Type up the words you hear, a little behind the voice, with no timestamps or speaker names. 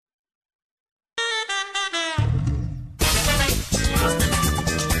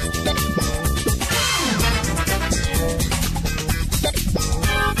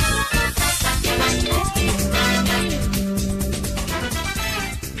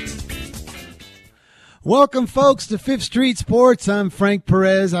Welcome, folks, to Fifth Street Sports. I'm Frank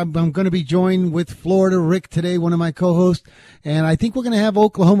Perez. I'm going to be joined with Florida Rick today, one of my co-hosts. And I think we're going to have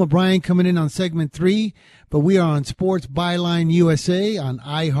Oklahoma Brian coming in on segment 3. But we are on Sports Byline USA on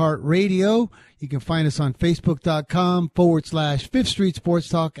iHeartRadio. You can find us on Facebook.com/Fifth Street Sports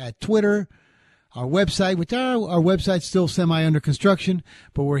Talk, at Twitter. Our website, which our website's still semi-under construction,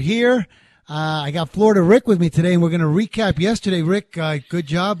 but we're here. I got Florida Rick with me today, and we're going to recap yesterday. Rick, good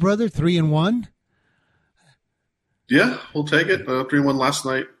job, brother, 3-1. Yeah, we'll take it. 3-1 last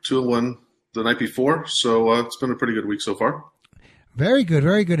night, 2-1 the night before. So it's been a pretty good week so far. Very good,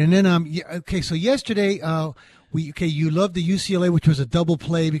 very good. And then, so yesterday, you loved the UCLA, which was a double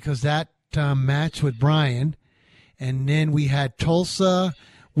play because that match with Brian. And then we had Tulsa.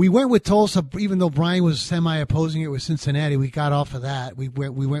 We went with Tulsa, even though Brian was semi-opposing it with Cincinnati. We got off of that. We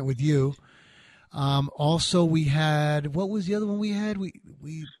went with you. Also, we had, what was the other one we had? We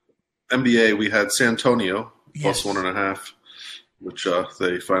NBA, we had San Antonio. Yes. Plus 1.5, which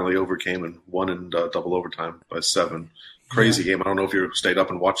they finally overcame and won in double overtime by 7. Crazy game. I don't know if you stayed up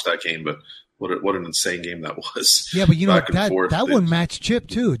and watched that game, but what an insane game that was. Yeah, but that one matched Chip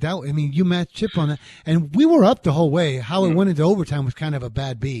too. You matched Chip on that, and we were up the whole way. How it went into overtime was kind of a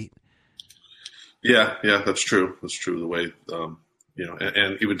bad beat. Yeah, that's true. That's true. The way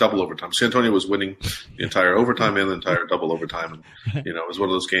and even double overtime. San Antonio was winning the entire overtime and the entire double overtime. And, it was one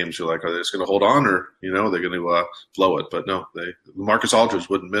of those games you're like, are they just going to hold on or, they're going to blow it? But no, Marcus Aldridge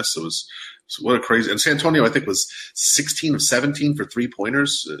wouldn't miss. It was what a crazy – and San Antonio, I think, was 16 of 17 for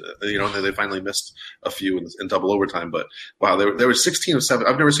three-pointers. And then they finally missed a few in double overtime. But, wow, they were 16 of 7.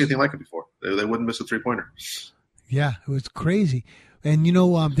 I've never seen anything like it before. They wouldn't miss a three-pointer. Yeah, it was crazy. And,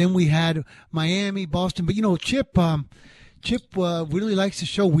 then we had Miami, Boston. But, Chip really likes the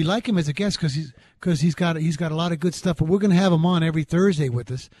show. We like him as a guest because he's got a lot of good stuff. But we're going to have him on every Thursday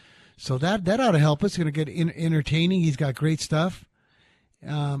with us, so that ought to help us. It's going to get entertaining. He's got great stuff.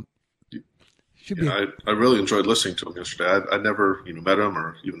 I really enjoyed listening to him yesterday. I never met him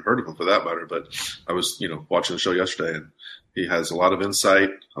or even heard of him for that matter, but I was watching the show yesterday, and he has a lot of insight.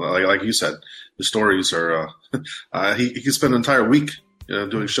 Like you said, the stories are. He could spend an entire week.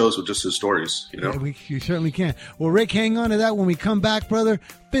 Doing shows with just his stories, Yeah, you certainly can. Well, Rick, hang on to that when we come back, brother.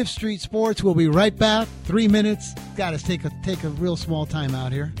 Fifth Street Sports. We'll be right back. 3 minutes. Got to take a real small time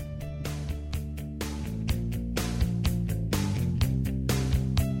out here.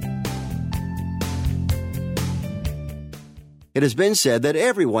 It has been said that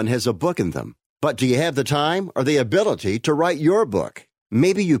everyone has a book in them. But do you have the time or the ability to write your book?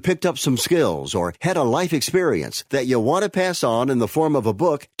 Maybe you picked up some skills or had a life experience that you want to pass on in the form of a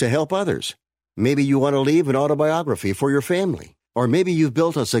book to help others. Maybe you want to leave an autobiography for your family. Or maybe you've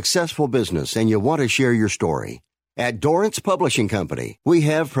built a successful business and you want to share your story. At Dorrance Publishing Company, we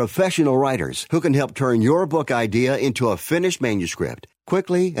have professional writers who can help turn your book idea into a finished manuscript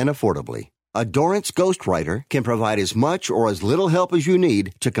quickly and affordably. A Dorrance ghostwriter can provide as much or as little help as you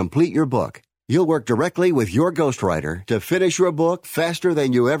need to complete your book. You'll work directly with your ghostwriter to finish your book faster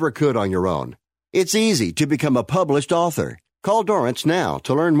than you ever could on your own. It's easy to become a published author. Call Dorrance now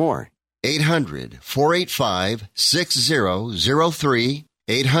to learn more. 800-485-6003.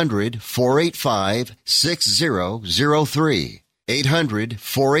 800-485-6003.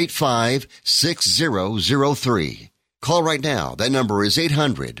 800-485-6003. Call right now. That number is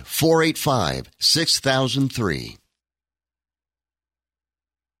 800-485-6003.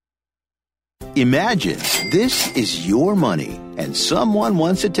 Imagine this is your money and someone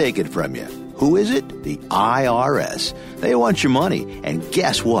wants to take it from you. Who is it? The IRS. They want your money, and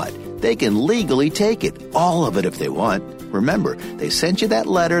guess what? They can legally take it, all of it if they want. Remember, they sent you that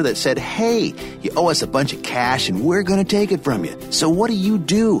letter that said, hey, you owe us a bunch of cash and we're going to take it from you. So what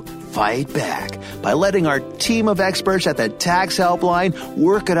do? Fight back by letting our team of experts at the Tax Helpline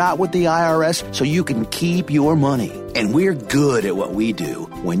work it out with the IRS so you can keep your money. And we're good at what we do.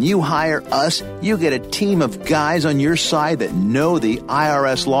 When you hire us, you get a team of guys on your side that know the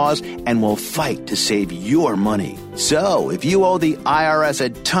IRS laws and will fight to save your money. So, if you owe the IRS a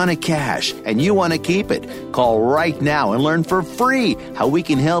ton of cash and you want to keep it, call right now and learn for free how we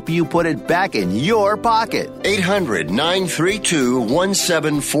can help you put it back in your pocket.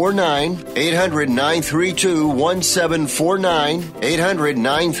 800-932-1749. 800-932-1749.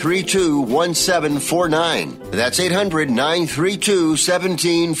 800-932-1749. That's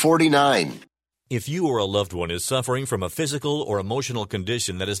 800-932-1749. If you or a loved one is suffering from a physical or emotional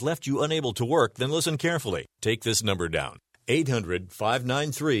condition that has left you unable to work, then listen carefully. Take this number down,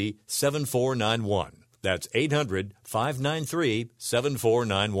 800-593-7491. That's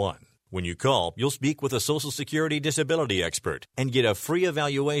 800-593-7491. When you call, you'll speak with a Social Security disability expert and get a free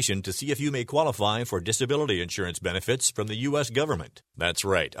evaluation to see if you may qualify for disability insurance benefits from the U.S. government. That's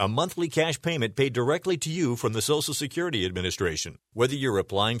right, a monthly cash payment paid directly to you from the Social Security Administration. Whether you're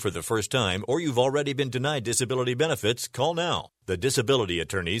applying for the first time or you've already been denied disability benefits, call now. The disability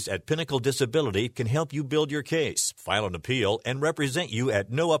attorneys at Pinnacle Disability can help you build your case, file an appeal, and represent you at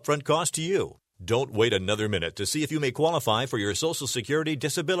no upfront cost to you. Don't wait another minute to see if you may qualify for your Social Security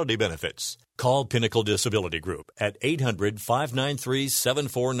disability benefits. Call Pinnacle Disability Group at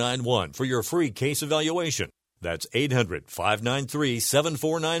 800-593-7491 for your free case evaluation. That's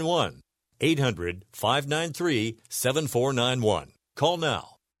 800-593-7491. 800-593-7491. Call now.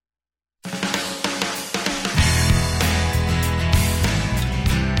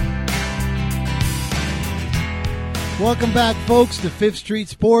 Welcome back, folks, to Fifth Street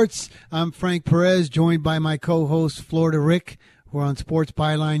Sports. I'm Frank Perez, joined by my co-host, Florida Rick. We're on Sports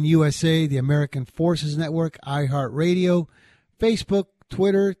Byline USA, the American Forces Network, iHeartRadio, Facebook,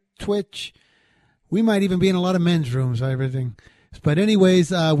 Twitter, Twitch. We might even be in a lot of men's rooms, everything. But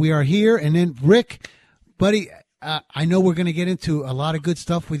anyways, we are here. And then, Rick, buddy, I know we're going to get into a lot of good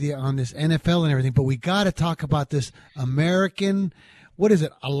stuff with you on this NFL and everything, but we got to talk about this American, what is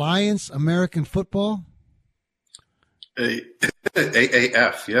it, Alliance American Football?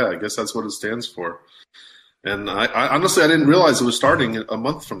 AAF, yeah, I guess that's what it stands for. And I honestly, I didn't realize it was starting a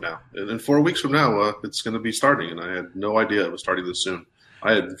month from now. And in 4 weeks from now, it's going to be starting. And I had no idea it was starting this soon.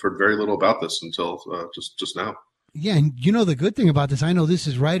 I had heard very little about this until just now. Yeah, and you know the good thing about this, I know this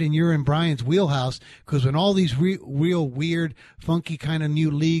is right in your and Brian's wheelhouse, because when all these real weird, funky kind of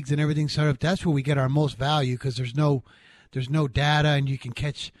new leagues and everything start up, that's where we get our most value, because there's no data, and you can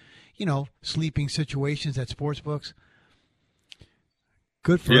catch, sleeping situations at sports books.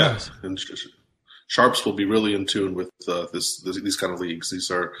 Good for us. And sharps will be really in tune with these kind of leagues.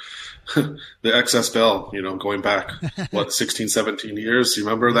 These are the XSBL, going back, 16, 17 years. You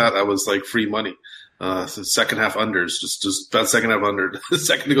remember that? That was like free money. The second half unders, just that second half under. The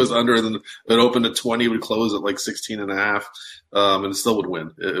second it goes under, and then it opened at 20, would close at like 16.5, and it still would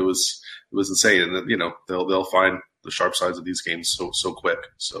win. It was insane. And they'll find the sharp sides of these games so quick.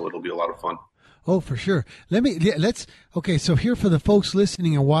 So it'll be a lot of fun. Oh, for sure. Okay, so here for the folks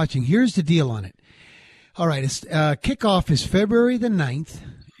listening and watching, here's the deal on it. All right, kickoff is February the 9th.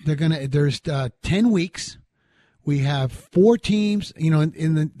 There's 10 weeks. We have 4 teams, in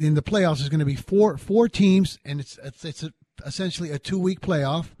the playoffs there's going to be four teams, and it's essentially a 2-week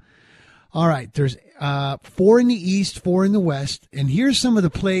playoff. All right, there's 4 in the East, 4 in the West, and here's some of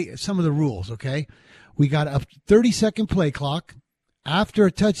the rules, okay? We got a 30-second play clock. After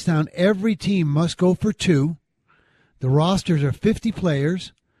a touchdown, every team must go for 2. The rosters are 50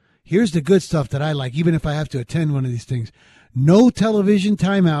 players. Here's the good stuff that I like, even if I have to attend one of these things. No television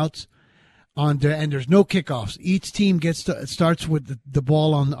timeouts, and there's no kickoffs. Each team starts with the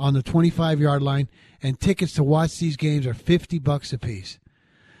ball on the 25-yard line, and tickets to watch these games are $50 a piece.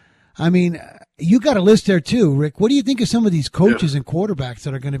 I mean, you got a list there too, Rick. What do you think of some of these coaches and quarterbacks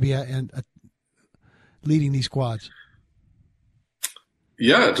that are going to be leading these squads?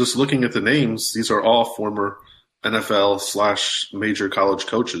 Yeah, just looking at the names, these are all former NFL / major college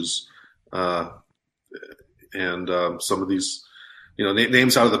coaches. And some of these,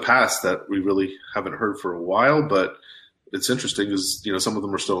 names out of the past that we really haven't heard for a while, but it's interesting is, some of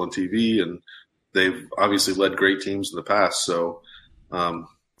them are still on TV, and they've obviously led great teams in the past. So it'll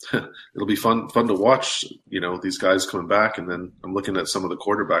be fun to watch, these guys coming back. And then I'm looking at some of the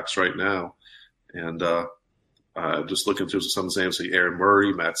quarterbacks right now, and just looking through some of the names, like Aaron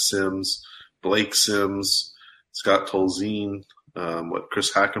Murray, Matt Sims, Blake Sims, Scott Tolzien,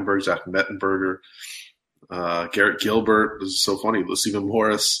 Chris Hackenberg, Zach Mettenberger, Garrett Gilbert. This is so funny. Stephen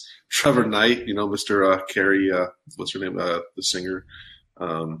Morris, Trevor Knight, Mr. Carrie, what's her name? The singer.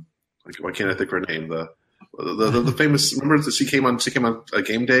 Why can't I think of her name? The famous. Remember that she came on a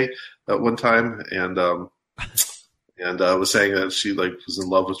game day at one time, and was saying that she was in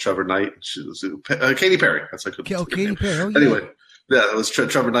love with Trevor Knight. She was Katy Perry. That's like Katy Perry. Oh, yeah. Anyway, yeah, it was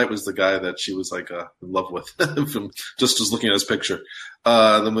Trevor Knight was the guy that she was in love with from just looking at his picture.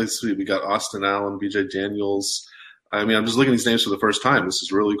 Then we got Austin Allen, B.J. Daniels. I mean, I'm just looking at these names for the first time. This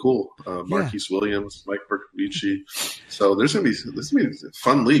is really cool. Marquise Williams, Mike Bercovici. So this is gonna be a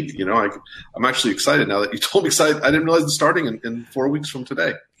fun league. I'm actually excited now that you told me. I didn't realize it's starting in 4 weeks from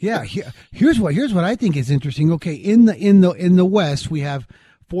today. Yeah. Here's what I think is interesting. Okay, in the West we have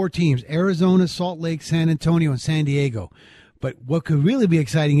 4 teams: Arizona, Salt Lake, San Antonio, and San Diego. But what could really be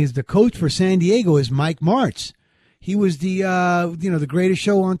exciting is the coach for San Diego is Mike Martz. He was the greatest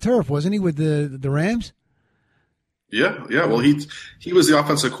show on turf, wasn't he, with the Rams? Yeah. Well, he was the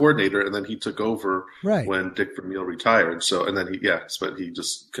offensive coordinator, and then he took over Right. when Dick Vermeil retired. So, and then he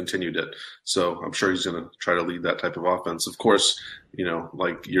just continued it. So I'm sure he's going to try to lead that type of offense. Of course,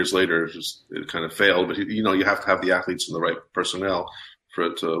 like years later, it kind of failed. But you have to have the athletes and the right personnel for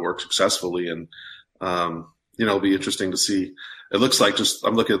it to work successfully. And it'll be interesting to see. It looks like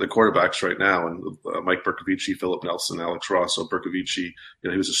I'm looking at the quarterbacks right now, and Mike Bercovici, Philip Nelson, Alex Ross. So Bercovici,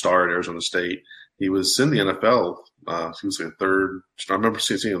 he was a star at Arizona State. He was in the NFL. He was like third. I remember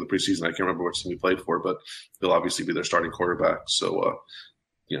seeing him in the preseason. I can't remember which team he played for, but he'll obviously be their starting quarterback. So,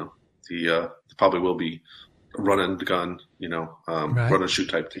 he probably will be a run and gun, Right. run and shoot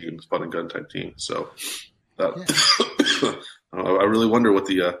type team, fun and gun type team. So, I really wonder what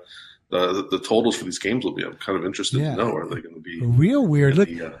the totals for these games will be. I'm kind of interested to know. Are they going to be real weird? Look,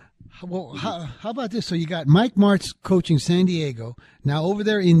 well, how about this? So you got Mike Martz coaching San Diego. Now over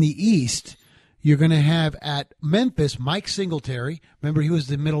there in the East, you're going to have at Memphis Mike Singletary. Remember, he was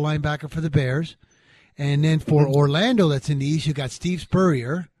the middle linebacker for the Bears. And then for Orlando, that's in the East, you got Steve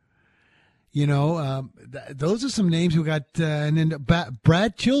Spurrier. Those are some names we got. And then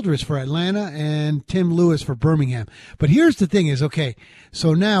Brad Childress for Atlanta and Tim Lewis for Birmingham. But here's the thing is, okay,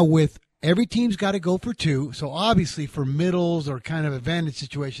 so now with every team's got to go for 2. So obviously for middles or kind of advantage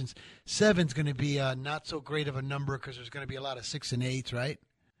situations, 7's going to be not so great of a number because there's going to be a lot of 6 and 8s, right?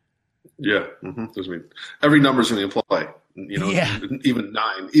 Yeah. Every number is going to be in play.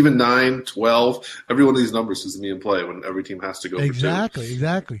 Even 9, 12. Every one of these numbers is going to be in play when every team has to go for 2.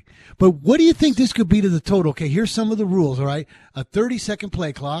 Exactly. But what do you think this could be to the total? Okay, here's some of the rules, all right? A 30-second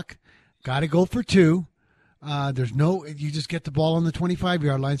play clock. Got to go for 2. You just get the ball on the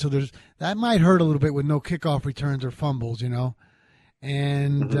 25-yard line. So that might hurt a little bit with no kickoff returns or fumbles,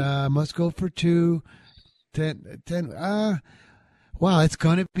 And must go for 2. 10. Wow, it's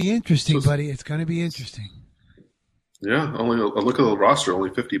going to be interesting, buddy. It's going to be interesting. Yeah, only look at the roster,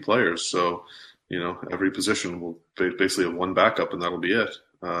 only 50 players. So, every position will basically have one backup, and that'll be it.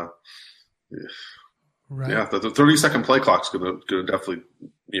 Right. Yeah, the 30-second play clock's going to definitely,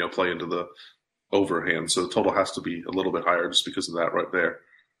 play into the overhand. So the total has to be a little bit higher just because of that right there.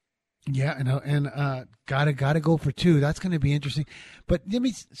 Yeah, and gotta go for 2. That's going to be interesting. But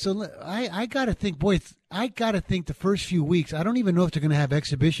I gotta think, I gotta think the first few weeks. I don't even know if they're going to have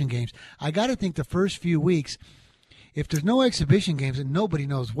exhibition games. I gotta think the first few weeks, if there's no exhibition games and nobody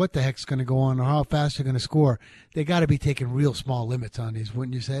knows what the heck's going to go on or how fast they're going to score, they got to be taking real small limits on these,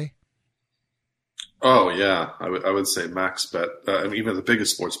 wouldn't you say? Oh yeah, I would say max bet. Even the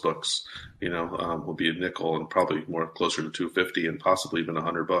biggest sports books, will be a nickel and probably more closer to $250 and possibly even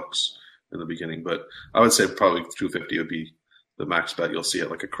 $100 in the beginning. But I would say probably $250 would be the max bet you'll see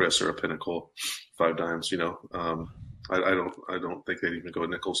at like a Chris or a Pinnacle, 5 dimes. I don't think they'd even go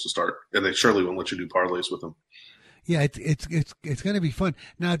nickels to start, and they surely won't let you do parlays with them. Yeah, it's going to be fun.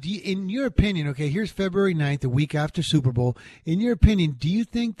 Now, in your opinion, okay, here's February 9th, the week after Super Bowl. In your opinion, do you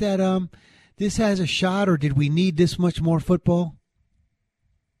think that this has a shot, or did we need this much more football?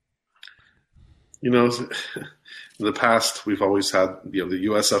 In the past, we've always had the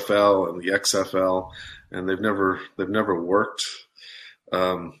USFL and the XFL, and they've never worked.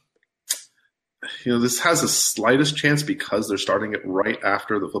 This has the slightest chance because they're starting it right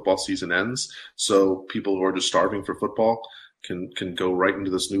after the football season ends. So people who are just starving for football can go right into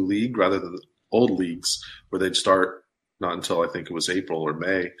this new league rather than the old leagues where they'd start not until I think it was April or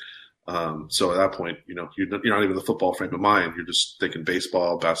May. So at that point, you're not even in the football frame of mind. You're just thinking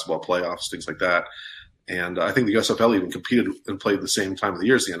baseball, basketball playoffs, things like that. And I think the USFL even competed and played the same time of the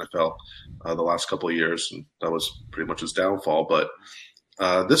year as the NFL the last couple of years, and that was pretty much its downfall. But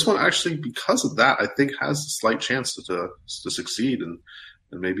this one actually, because of that, I think has a slight chance to succeed and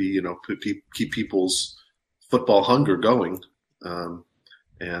maybe keep people's football hunger going. And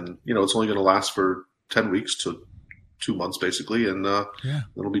it's only going to last for 10 weeks to 2 months basically, and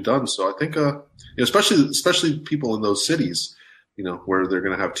it'll be done. So I think, especially people in those cities, where they're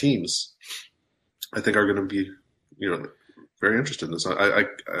going to have teams, I think are going to be, very interested in this. I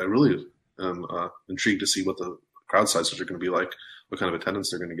really am intrigued to see what the crowd sizes are going to be like, what kind of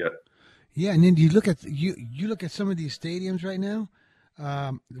attendance they're going to get. Yeah, and then you look at some of these stadiums right now,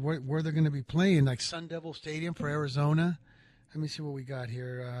 where they're going to be playing, like Sun Devil Stadium for Arizona. Let me see what we got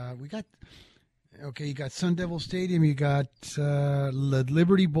here. You got Sun Devil Stadium. You got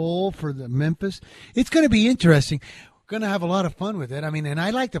Liberty Bowl for the Memphis. It's going to be interesting. We're going to have a lot of fun with it. And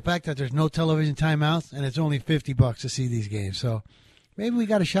I like the fact that there's no television timeouts, and it's only $50 to see these games. So maybe we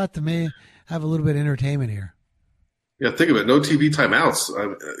got a shot to have a little bit of entertainment here. Yeah, think of it. No TV timeouts.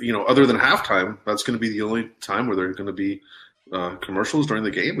 Other than halftime, that's going to be the only time where there are going to be commercials during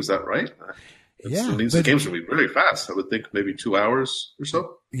the game. Is that right? It means the game's going to be really fast. I would think maybe 2 hours or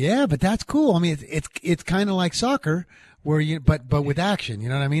so. Yeah, but that's cool. I mean, it's kind of like soccer where but with action, you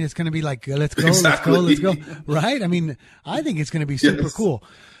know what I mean? It's going to be like, let's go, exactly. let's go. Right? I mean, I think it's going to be super cool.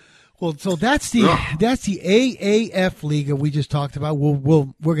 Well, so that's the AAF league that we just talked about. We're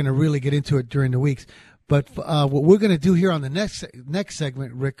going to really get into it during the weeks. But what we're going to do here on the next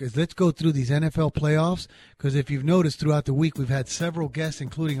segment, Rick, is let's go through these NFL playoffs, because if you've noticed throughout the week, we've had several guests,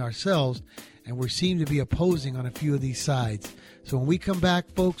 including ourselves, and we seem to be opposing on a few of these sides. So when we come back,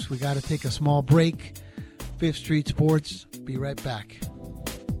 folks, we got to take a small break. Fifth Street Sports, be right back.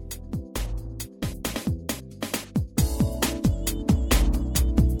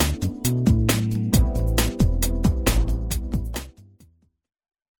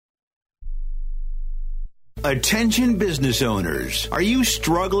 Attention business owners. Are you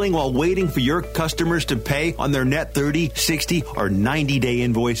struggling while waiting for your customers to pay on their net 30, 60, or 90-day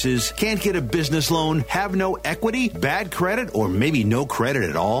invoices? Can't get a business loan? Have no equity? Bad credit? Or maybe no credit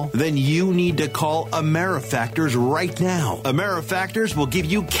at all? Then you need to call AmeriFactors right now. AmeriFactors will give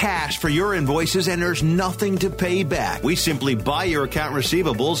you cash for your invoices and there's nothing to pay back. We simply buy your account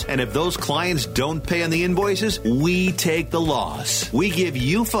receivables, and if those clients don't pay on the invoices, we take the loss. We give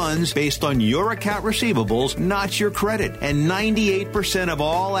you funds based on your account receivables, not your credit. And 98% of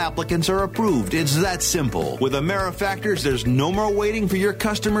all applicants are approved. It's that simple. With AmeriFactors, there's no more waiting for your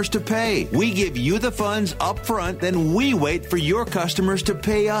customers to pay. We give you the funds up front, then we wait for your customers to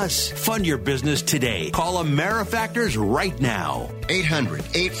pay us. Fund your business today. Call AmeriFactors right now.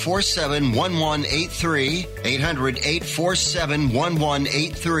 800-847-1183.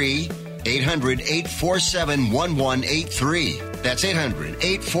 800-847-1183. 800-847-1183. That's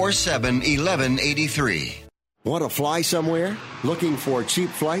 800-847-1183. Want to fly somewhere? Looking for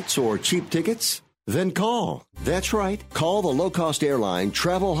cheap flights or cheap tickets? Then call. That's right. Call the low-cost airline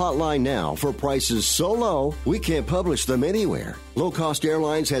travel hotline now for prices so low we can't publish them anywhere. Low-cost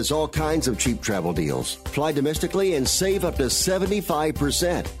airlines has all kinds of cheap travel deals. Fly domestically and save up to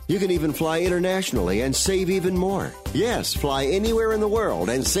 75%. You can even fly internationally and save even more. Yes, fly anywhere in the world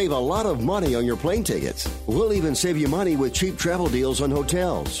and save a lot of money on your plane tickets. We'll even save you money with cheap travel deals on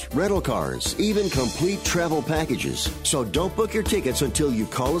hotels, rental cars, even complete travel packages. So don't book your tickets until you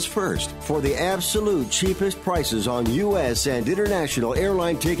call us first for the absolute cheapest prices on U.S. and international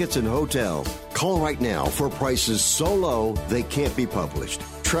airline tickets and hotels. Call right now for prices so low they can't be published.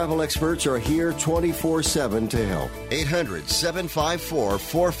 Travel experts are here 24/7 to help.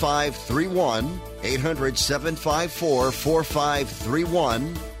 800-754-4531.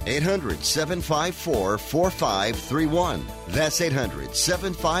 800-754-4531. 800-754-4531. That's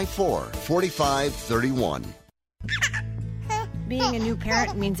 800-754-4531. Being a new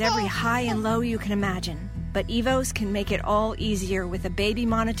parent means every high and low you can imagine. But Evos can make it all easier with a baby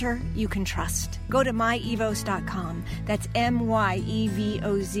monitor you can trust. Go to myevos.com, that's MYEVOZ.com,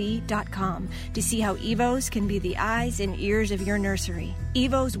 to see how Evos can be the eyes and ears of your nursery.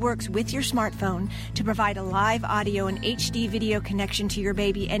 Evos works with your smartphone to provide a live audio and HD video connection to your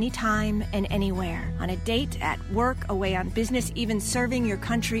baby anytime and anywhere. On a date, at work, away on business, even serving your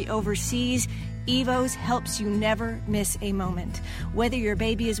country overseas, Evos helps you never miss a moment. Whether your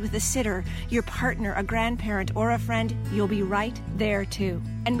baby is with a sitter, your partner, a grandparent, or a friend, you'll be right there too.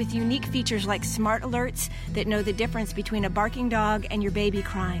 And with unique features like smart alerts that know the difference between a barking dog and your baby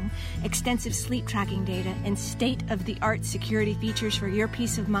crying, extensive sleep tracking data, and state-of-the-art security features for your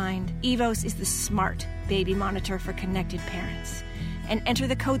peace of mind, Evos is the smart baby monitor for connected parents. And enter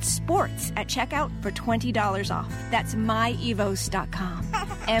the code SPORTS at checkout for $20 off. That's myevos.com.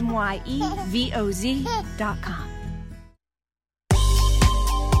 MYEVOZ.com.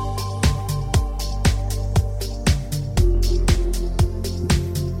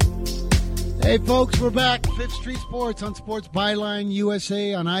 Hey, folks, we're back. Fifth Street Sports on Sports Byline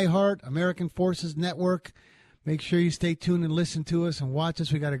USA on iHeart, American Forces Network. Make sure you stay tuned and listen to us and watch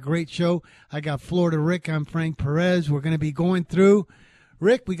us. We got a great show. I got Florida Rick. I'm Frank Perez. We're going to be going through,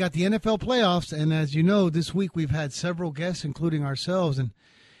 Rick, we got the NFL playoffs. And as you know, this week we've had several guests, including ourselves. And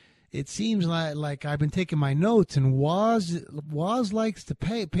it seems like I've been taking my notes. And Waz likes the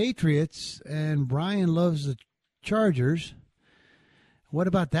Patriots and Brian loves the Chargers. What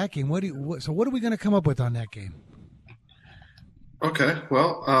about that game? What are we going to come up with on that game? Okay.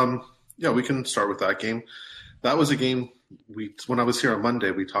 Well, yeah, we can start with that game. That was a game when I was here on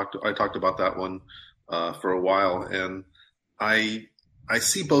Monday, I talked about that one for a while, and I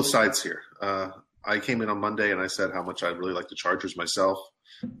see both sides here. I came in on Monday and I said how much I really like the Chargers myself,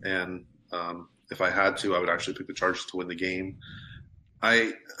 and if I had to, I would actually pick the Chargers to win the game.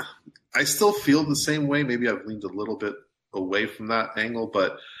 I still feel the same way. Maybe I've leaned a little bit away from that angle,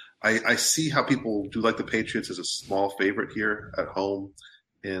 but I see how people do like the Patriots as a small favorite here at home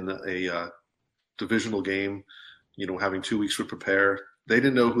in a divisional game, having 2 weeks to prepare. They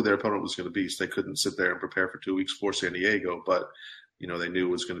didn't know who their opponent was going to be, so they couldn't sit there and prepare for 2 weeks for San Diego. But, they knew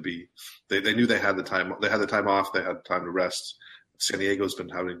it was going to be – they knew they had the time. They had the time off. They had time to rest. San Diego's been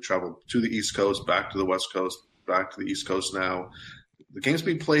having to travel to the East Coast, back to the West Coast, back to the East Coast now. The game's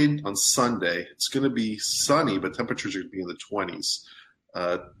being played on Sunday. It's going to be sunny, but temperatures are going to be in the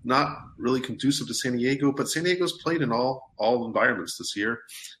 20s. Not really conducive to San Diego, but San Diego's played in all environments this year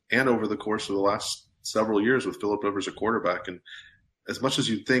and over the course of the last several years with Phillip Rivers a quarterback. And as much as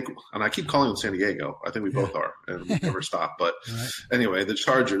you think, and I keep calling them San Diego, I think we both are, and we never stop. But anyway, the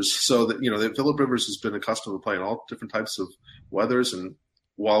Chargers. So that Phillip Rivers has been accustomed to playing all different types of weathers, and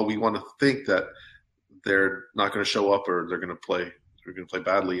while we want to think that they're not going to show up or they're going to play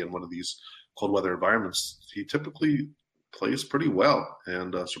badly in one of these cold weather environments, he typically plays pretty well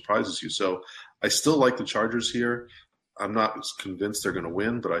and surprises you. So I still like the Chargers here. I'm not convinced they're going to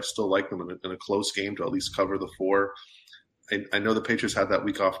win, but I still like them in a close game to at least cover the 4. I know the Patriots had that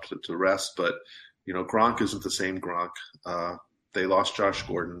week off to rest, but Gronk isn't the same Gronk. They lost Josh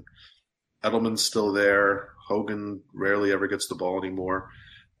Gordon. Edelman's still there. Hogan rarely ever gets the ball anymore.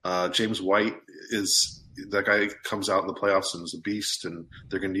 James White is that guy comes out in the playoffs and is a beast, and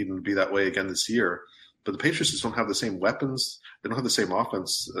they're going to need him to be that way again this year. But the Patriots just don't have the same weapons. They don't have the same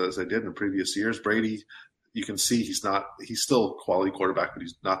offense as they did in previous years. Brady, you can see he's still a quality quarterback, but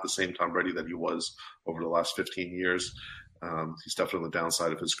he's not the same Tom Brady that he was over the last 15 years. He's definitely on the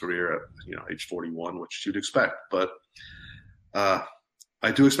downside of his career at age 41, which you'd expect. But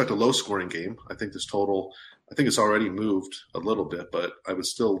I do expect a low-scoring game. I think this total – I think it's already moved a little bit, but I would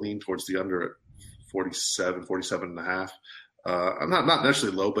still lean towards the under at 47 and a half. Not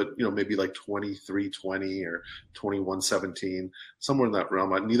necessarily low, but maybe like 23-20 or 21-17, somewhere in that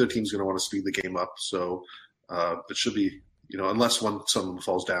realm. Neither team's going to want to speed the game up, so it should be unless someone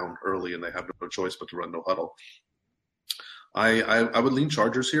falls down early and they have no choice but to run no huddle. I would lean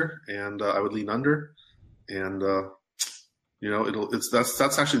Chargers here, and I would lean under, and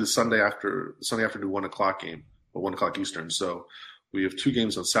that's actually the Sunday afternoon 1:00 game, or 1:00 Eastern. So we have 2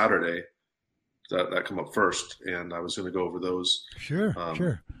 games on Saturday that come up first, and I was going to go over those. Sure.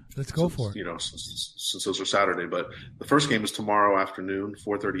 Let's go for it. Since those are Saturday, but the first game is tomorrow afternoon,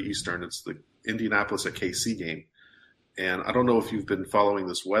 4:30 Eastern. It's the Indianapolis at KC game, and I don't know if you've been following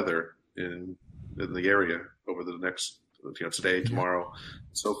this weather in the area over the next. Today, tomorrow,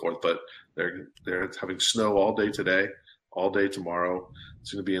 and so forth. But they're having snow all day today, all day tomorrow.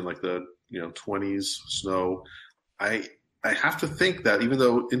 It's going to be in like the 20s snow. I have to think that even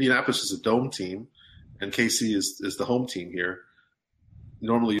though Indianapolis is a dome team and KC is the home team here,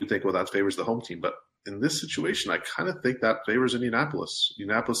 normally you'd think, well, that favors the home team. But in this situation, I kind of think that favors Indianapolis.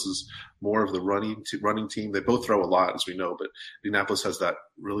 Indianapolis is more of the running team. They both throw a lot, as we know, but Indianapolis has that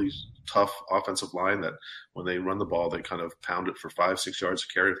really tough offensive line that when they run the ball, they kind of pound it for 5-6 yards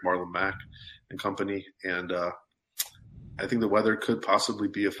to carry with Marlon Mack and company. And I think the weather could possibly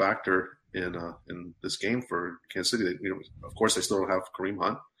be a factor in this game for Kansas City. Of course, they still don't have Kareem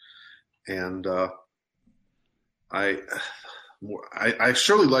Hunt, and I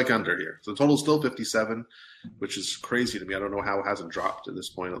surely like under here. So the total is still 57, which is crazy to me. I don't know how it hasn't dropped at this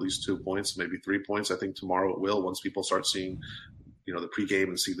point, at least 2 points, maybe 3 points. I think tomorrow it will. Once people start seeing, the pregame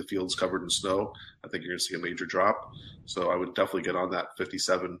and see the fields covered in snow, I think you're going to see a major drop. So I would definitely get on that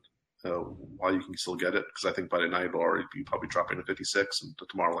 57 while you can still get it, because I think by tonight it'll already be probably dropping to 56, and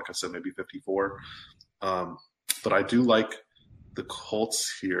tomorrow, like I said, maybe 54. But I do like the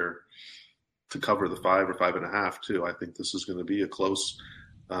Colts here to cover the 5 or 5.5 too. I think this is going to be a close.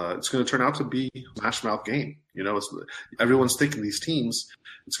 It's going to turn out to be a smash mouth game. Everyone's thinking these teams.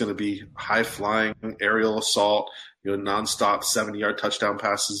 It's going to be high flying aerial assault, nonstop 70-yard touchdown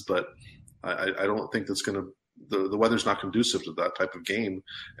passes. But I don't think that's going to. The weather's not conducive to that type of game.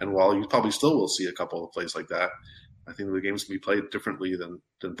 And while you probably still will see a couple of plays like that, I think the game's going to be played differently than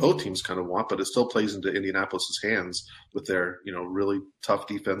both teams kind of want, but it still plays into Indianapolis's hands with their, really tough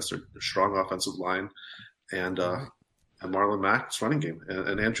defense, their strong offensive line, and Marlon Mack's running game.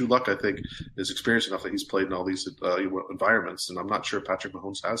 And Andrew Luck, I think, is experienced enough that he's played in all these environments, and I'm not sure Patrick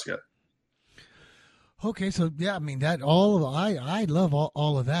Mahomes has yet. Okay, so yeah, I mean I love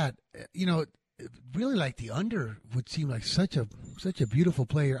all of that. Really like the under would seem like such a beautiful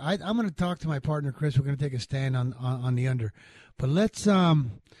player. I'm going to talk to my partner Chris. We're going to take a stand on the under, but let's all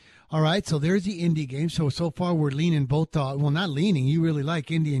right. So there's the Indy game. So far we're leaning both. Well, not leaning. You really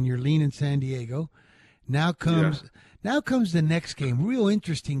like Indy, and you're leaning San Diego. Now comes the next game. Real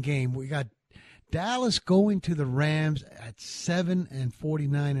interesting game. We got Dallas going to the Rams at 7 and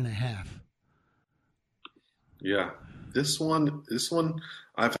 49.5. Yeah, this one,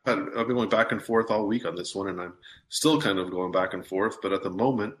 I've been going back and forth all week on this one, and I'm still kind of going back and forth. But at the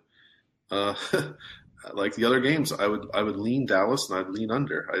moment, like the other games, I would lean Dallas and I'd lean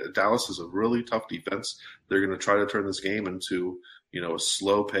under. Dallas is a really tough defense. They're going to try to turn this game into a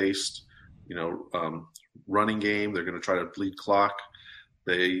slow paced, running game. They're going to try to bleed clock.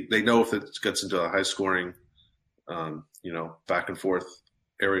 They know if it gets into a high scoring, back and forth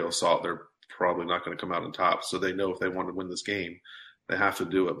aerial assault, they're probably not going to come out on top. So they know if they want to win this game, they have to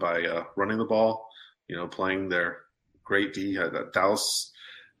do it by running the ball, playing their great D. Dallas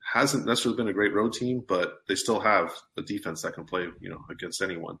hasn't necessarily been a great road team, but they still have a defense that can play, against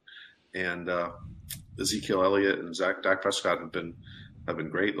anyone. And Ezekiel Elliott and Dak Prescott have been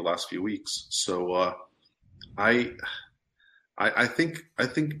great the last few weeks. So I think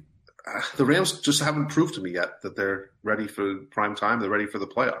the Rams just haven't proved to me yet that they're ready for prime time. They're ready for the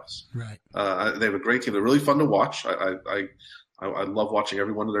playoffs. Right. They have a great team. They're really fun to watch. I love watching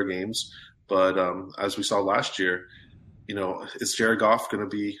every one of their games. But as we saw last year, is Jared Goff going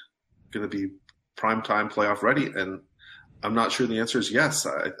to be prime time playoff ready? And I'm not sure the answer is yes.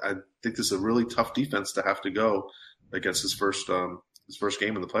 I think this is a really tough defense to have to go against his first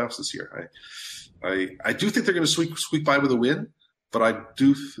game in the playoffs this year. I do think they're going to squeak by with a win, but I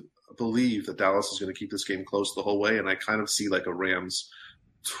do believe that Dallas is going to keep this game close the whole way. And I kind of see like a Rams,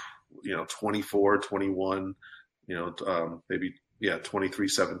 24-21, maybe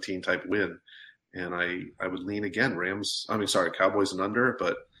 23-17 type win. And I would lean again, Cowboys and under,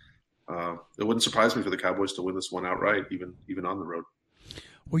 but it wouldn't surprise me for the Cowboys to win this one outright, even on the road.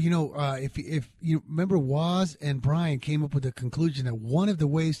 Well, if you remember, Waz and Brian came up with the conclusion that one of the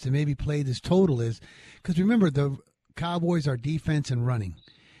ways to maybe play this total is, because remember, the Cowboys are defense and running.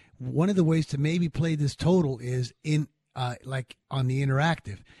 One of the ways to maybe play this total is in like on the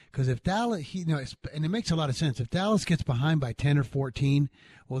interactive, because if Dallas, and it makes a lot of sense. If Dallas gets behind by 10 or 14,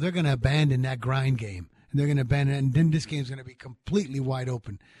 well, they're going to abandon that grind game, and they're going to abandon it, and then this game's going to be completely wide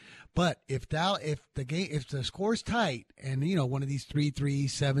open. But if the score's tight, and one of these 3-3,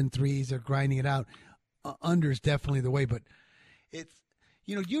 7-3s, they're grinding it out, under is definitely the way. But it's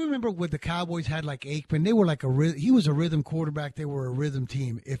you remember when the Cowboys had like Aikman? They were like he was a rhythm quarterback. They were a rhythm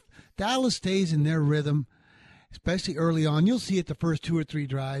team. If Dallas stays in their rhythm, especially early on, you'll see it the first 2 or 3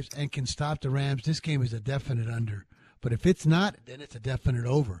 drives and can stop the Rams. This game is a definite under. But if it's not, then it's a definite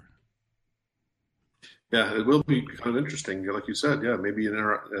over. Yeah, it will be kind of interesting, like you said. Yeah, maybe in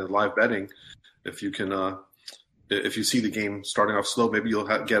live betting, if you can, if you see the game starting off slow, maybe you'll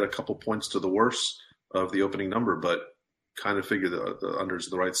get a couple points to the worse of the opening number, but kind of figure the under's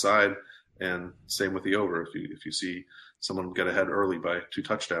the right side. And same with the over. If you see someone get ahead early by 2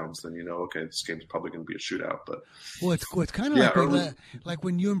 touchdowns, then okay, this game's probably going to be a shootout. But it's kind of like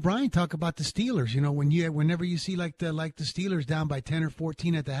when you and Brian talk about the Steelers. Whenever you see like the Steelers down by 10 or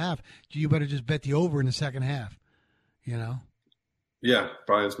 14 at the half, you better just bet the over in the second half. Yeah,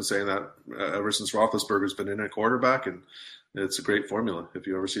 Brian's been saying that ever since Roethlisberger's been in at quarterback, and it's a great formula. If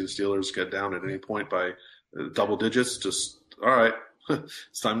you ever see the Steelers get down at any point by double digits, just all right.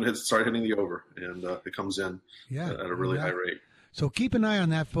 It's time to start hitting the over, and it comes in at a really high rate. So keep an eye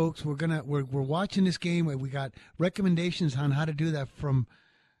on that, folks. We're watching this game. We got recommendations on how to do that from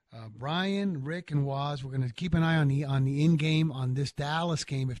Brian, Rick, and Waz. We're going to keep an eye on the in game on this Dallas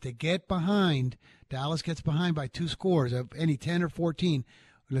game. If they get behind, Dallas gets behind by 2 scores of any 10 or 14.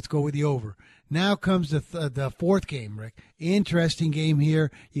 Let's go with the over. Now comes the fourth game, Rick. Interesting game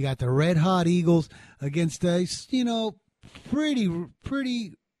here. You got the red hot Eagles against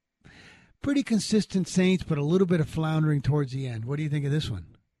pretty consistent Saints, but a little bit of floundering towards the end. What do you think of this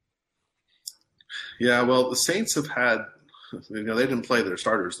one? Yeah, well, the Saints have had, they didn't play their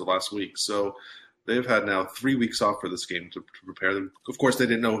starters the last week, so they've had now 3 weeks off for this game to prepare them. Of course, they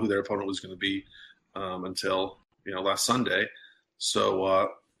didn't know who their opponent was going to be until last Sunday.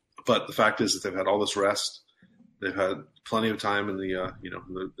 So, but the fact is that they've had all this rest. They've had plenty of time in the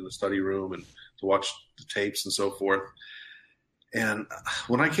in the study room and to watch the tapes and so forth. And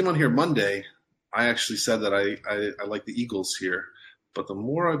when I came on here Monday, I actually said that I like the Eagles here. But the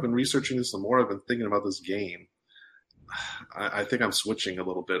more I've been researching this, the more I've been thinking about this game. I think I'm switching a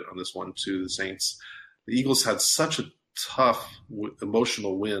little bit on this one to the Saints. The Eagles had such a tough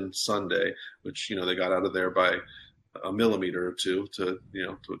emotional win Sunday, which they got out of there by a millimeter or two to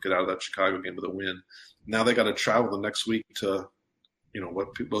get out of that Chicago game with a win. Now they got to travel the next week to what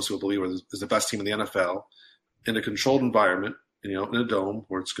most people believe is the best team in the NFL in a controlled environment, in a dome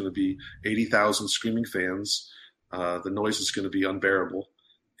where it's going to be 80,000 screaming fans. The noise is going to be unbearable.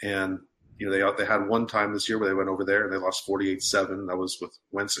 And, they had one time this year where they went over there and they lost 48-7. That was with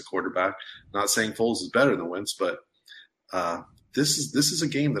Wentz at quarterback. Not saying Foles is better than Wentz, but this is a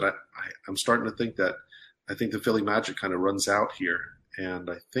game that I'm starting to think that I think the Philly magic kind of runs out here, and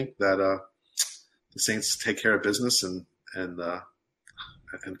I think that the Saints take care of business and win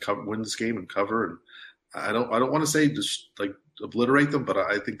this game and cover. And I don't want to say just like obliterate them, but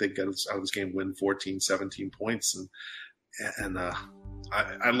I think they get us out of this game, win 14, 17 points, and I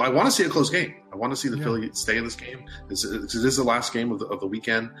want to see a close game. I want to see the Philly stay in this game. This is the last game of the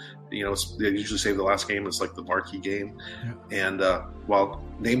weekend. They usually save the last game as like the marquee game. Yeah. And while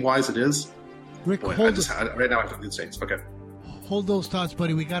name-wise it is, Rick, right now I think the Saints. Okay. Hold those thoughts,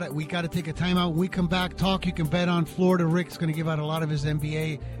 buddy. We got to take a timeout. When we come back, talk. You can bet on Florida. Rick's going to give out a lot of his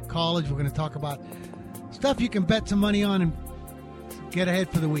NBA, college. We're going to talk about stuff you can bet some money on and get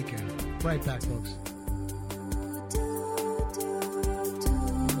ahead for the weekend. Right back, folks.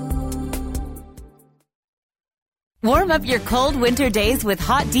 Warm up your cold winter days with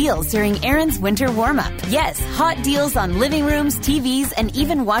hot deals during Aaron's Winter Warm-Up. Yes, hot deals on living rooms, TVs, and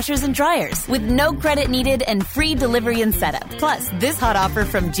even washers and dryers with no credit needed and free delivery and setup. Plus, this hot offer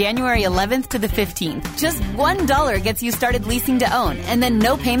from January 11th to the 15th. Just $1 gets you started leasing to own, and then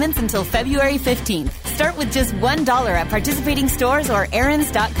no payments until February 15th. Start with just $1 at participating stores or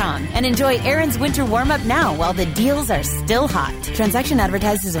Aaron's.com and enjoy Aaron's Winter Warm-Up now while the deals are still hot. Transaction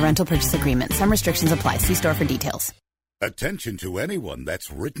advertised as a rental purchase agreement. Some restrictions apply. See store for details. Attention to anyone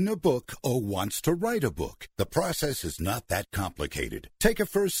that's written a book or wants to write a book. The process is not that complicated. Take a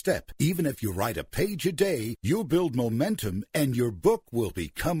first step. Even if you write a page a day, you'll build momentum and your book will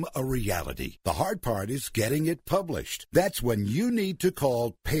become a reality. The hard part is getting it published. That's when you need to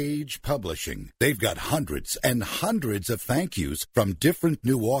call Page Publishing. They've got hundreds and hundreds of thank yous from different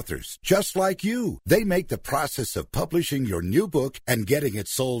new authors, just like you. They make the process of publishing your new book and getting it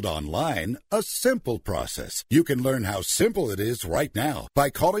sold online a simple process. You can learn how simple it is right now by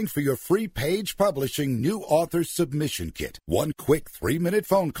calling for your free Page Publishing New Author Submission Kit. One quick 3-minute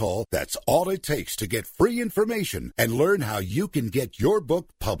phone call, that's all it takes to get free information and learn how you can get your book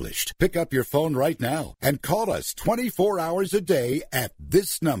published. Pick up your phone right now and call us 24 hours a day at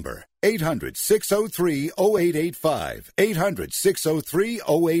this number. 800-603-0885.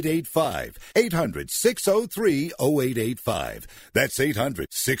 800-603-0885. 800-603-0885. That's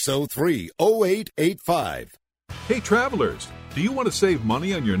 800-603-0885. Hey travelers, do you want to save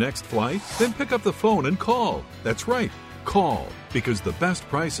money on your next flight? Then pick up the phone and call. That's right, call, because the best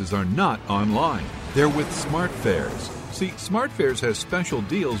prices are not online. They're with SmartFares. See, SmartFares has special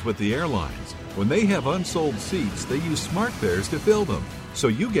deals with the airlines. When they have unsold seats, they use SmartFares to fill them. So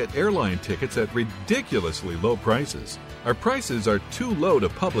you get airline tickets at ridiculously low prices. Our prices are too low to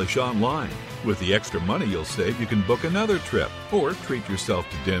publish online. With the extra money you'll save, you can book another trip or treat yourself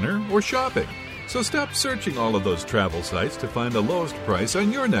to dinner or shopping. So stop searching all of those travel sites to find the lowest price on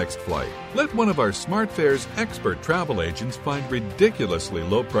your next flight. Let one of our SmartFares expert travel agents find ridiculously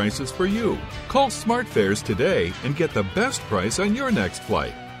low prices for you. Call SmartFares today and get the best price on your next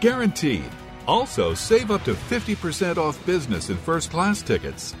flight. Guaranteed. Also, save up to 50% off business and first-class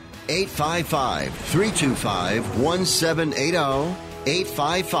tickets. 855-325-1780.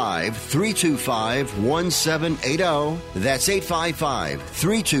 855-325-1780. That's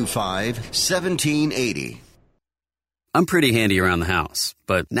 855-325-1780. I'm pretty handy around the house,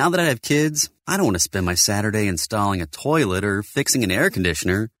 but now that I have kids, I don't want to spend my Saturday installing a toilet or fixing an air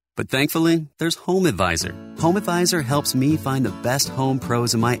conditioner. But thankfully, there's HomeAdvisor. HomeAdvisor helps me find the best home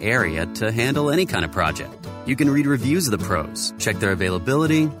pros in my area to handle any kind of project. You can read reviews of the pros, check their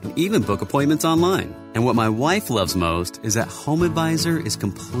availability, and even book appointments online. And what my wife loves most is that HomeAdvisor is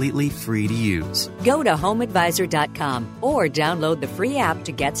completely free to use. Go to HomeAdvisor.com or download the free app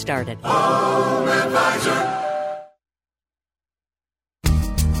to get started. HomeAdvisor.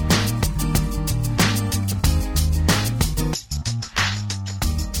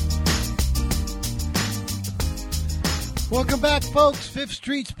 Welcome back, folks. Fifth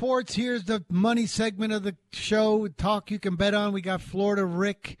Street Sports. Here's the money segment of the show. Talk you can bet on. We got Florida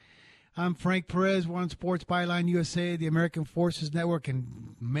Rick. I'm Frank Perez. We're on Sports Byline USA, the American Forces Network.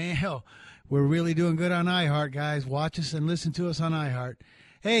 And, man, we're really doing good on iHeart, guys. Watch us and listen to us on iHeart.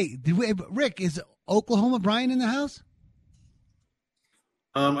 Hey, Rick, is Oklahoma Brian in the house?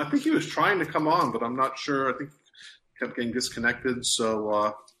 I think he was trying to come on, but I'm not sure. I think he kept getting disconnected,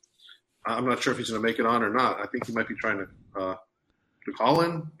 so I'm not sure if he's going to make it on or not. I think he might be trying to call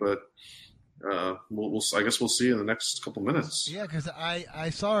in, but we'll I guess we'll see in the next couple minutes. Yeah, because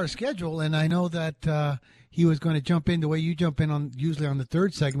I saw our schedule, and I know that he was going to jump in the way you jump in on usually on the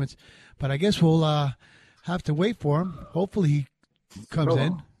third segments, but I guess we'll have to wait for him. Hopefully he comes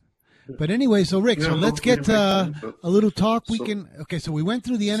in. But anyway, so Rick, so let's get a little talk. So we went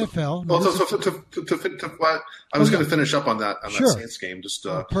through the NFL. I was going to finish up on that Sure. that Saints game just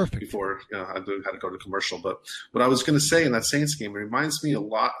perfect. before I had to go to commercial. But what I was going to say in that Saints game, it reminds me a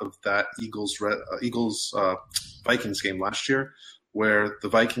lot of that Eagles Vikings game last year, where the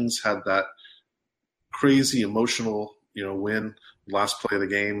Vikings had that crazy emotional win last play of the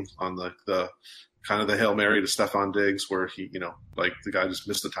game on the kind of the Hail Mary to Stephon Diggs, where he, the guy just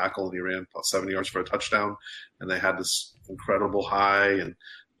missed the tackle and he ran about 70 yards for a touchdown, and they had this incredible high, and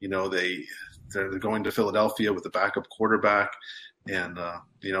they're going to Philadelphia with the backup quarterback, and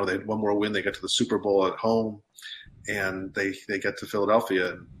they had one more win. They get to the Super Bowl at home, and they get to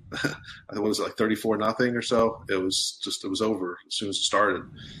Philadelphia, and I think it was like 34-0 or so. It was over as soon as it started,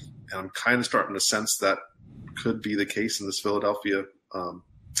 and I'm kind of starting to sense that could be the case in this Philadelphia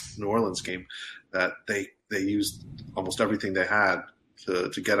New Orleans game, that they used almost everything they had to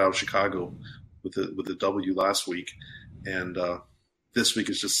get out of Chicago with the W last week, and this week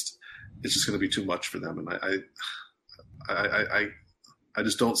is just going to be too much for them. And I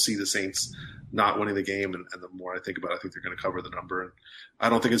just don't see the Saints not winning the game. And the more I think about it, I think they're going to cover the number. And I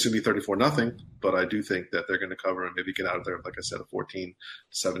don't think it's going to be 34-0, but I do think that they're going to cover and maybe get out of there, like I said, a 14,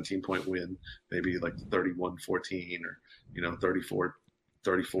 17-point win, maybe like 31-14 or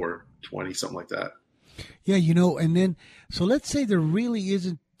 34-20, something like that. Yeah, and then so let's say there really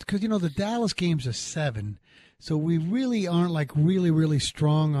isn't, because the Dallas game's a 7, so we really aren't like really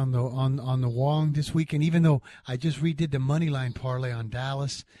strong on the Wong this weekend. Even though I just redid the money line parlay on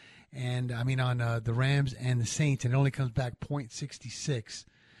Dallas, and on the Rams and the Saints, and it only comes back 0.66.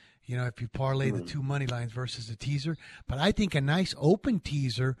 If you parlay the two money lines versus the teaser. But I think a nice open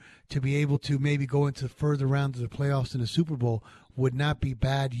teaser to be able to maybe go into the further round of the playoffs in the Super Bowl would not be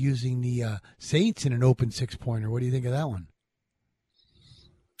bad, using the Saints in an open 6-pointer. What do you think of that one?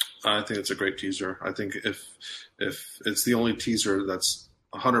 I think it's a great teaser. I think if it's the only teaser that's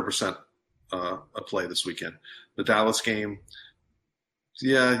 100% a play this weekend. The Dallas game,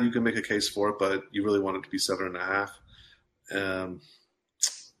 yeah, you can make a case for it, but you really want it to be 7.5.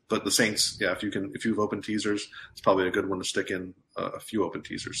 But the Saints, yeah, if you've open teasers, it's probably a good one to stick in a few open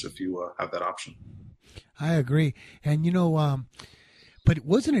teasers if you have that option. I agree, and but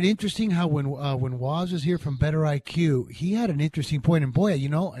wasn't it interesting how when Waz was here from Better IQ, he had an interesting point, and boy, it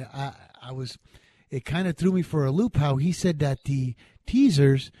kind of threw me for a loop how he said that the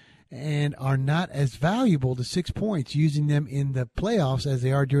teasers are not as valuable to 6 points, using them in the playoffs as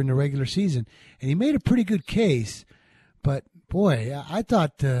they are during the regular season, and he made a pretty good case, but. Boy, I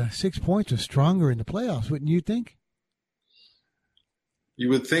thought 6 points was stronger in the playoffs, wouldn't you think? You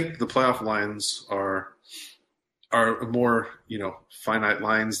would think the playoff lines are more, finite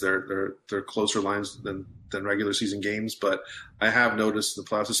lines. They're closer lines than regular season games. But I have noticed in the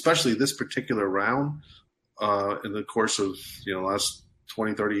playoffs, especially this particular round, in the course of the last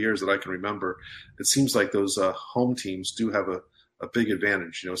 20, 30 years that I can remember, it seems like those home teams do have a big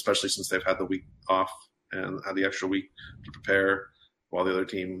advantage. Especially since they've had the week off and had the extra week to prepare, while the other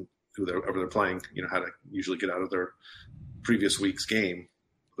team, whoever they're playing, had to usually get out of their previous week's game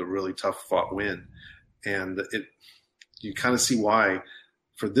with a really tough fought win. And you kind of see why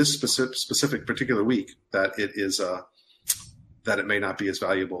for this specific particular week that it is that it may not be as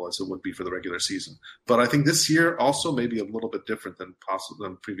valuable as it would be for the regular season. But I think this year also may be a little bit different than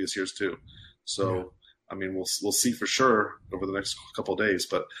previous years too. So. Yeah. We'll see for sure over the next couple of days,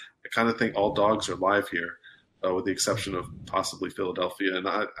 but I kind of think all dogs are live here, with the exception of possibly Philadelphia. And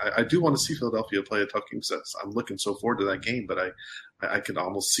I do want to see Philadelphia play a tough game. I'm looking so forward to that game, but I can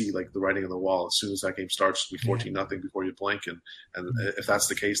almost see like the writing on the wall. As soon as that game starts, it'll be 14-0 before you blink. And if that's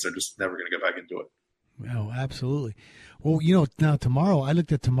the case, they're just never going to get back into it. Oh, absolutely. Well, now tomorrow, I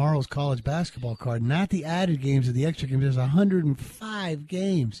looked at tomorrow's college basketball card, not the added games or the extra games. There's 105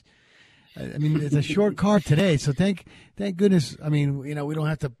 games. It's a short card today, so thank goodness. We don't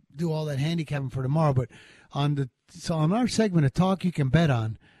have to do all that handicapping for tomorrow. But on our segment of Talk You Can Bet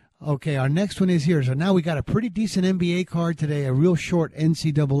On, okay, our next one is here. So now we got a pretty decent NBA card today, a real short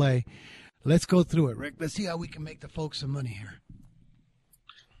NCAA. Let's go through it, Rick. Let's see how we can make the folks some money here.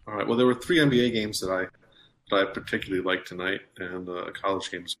 All right. Well, there were 3 NBA games that I particularly liked tonight, and a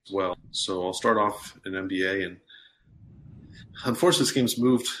college game as well. So I'll start off in NBA, and unfortunately, this game's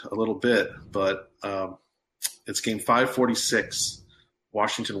moved a little bit, but it's game 546.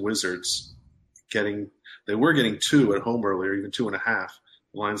 Washington Wizards they were getting 2 at home earlier, even 2.5.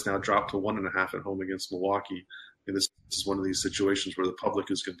 The line's now dropped to 1.5 at home against Milwaukee. And this is one of these situations where the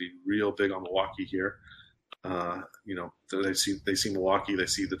public is going to be real big on Milwaukee here. They see Milwaukee, they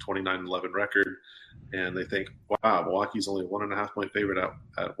see the 29-11 record. and they think, wow, Milwaukee's only a 1.5 point favorite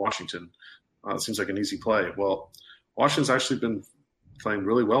at Washington. It seems like an easy play. Well, Washington's actually been playing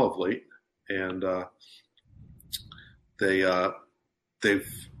really well of late, and they've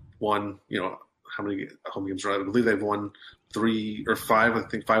won, how many home games are? I believe they've won 3 or 5. I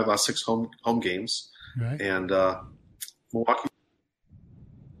think 5 of the last 6 home games. Right. And Milwaukee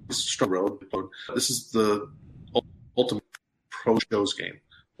is a strong road. This is the ultimate pro shows game,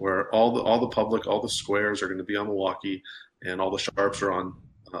 where all the public, all the squares are going to be on Milwaukee, and all the sharps are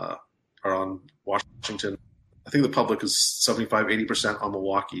on Washington. I think the public is 75-80% on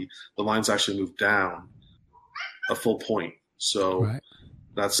Milwaukee. The lines actually moved down a full point. So right.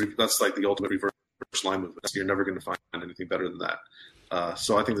 that's like the ultimate reverse line movement. You're never going to find anything better than that.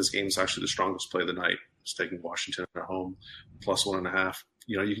 So I think this game is actually the strongest play of the night. It's taking Washington at home plus 1.5.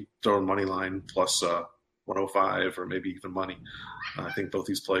 You can throw a money line plus 105 or maybe even money. I think both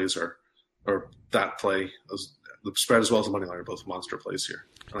these plays or that play, the spread as well as the money line are both monster plays here.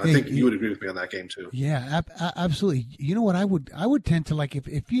 And I think you would agree with me on that game too. Yeah, absolutely. You know what I would tend to like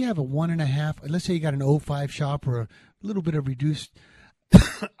if you have a 1.5. Let's say you got an 0.5 shop or a little bit of reduced.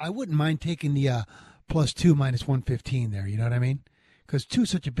 I wouldn't mind taking the +2 minus 115 there. You know what I mean? Because 2 is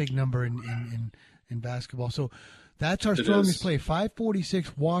such a big number in basketball. So that's our strongest play.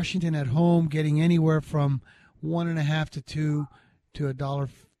 546 Washington at home, getting anywhere from 1.5 to 2 to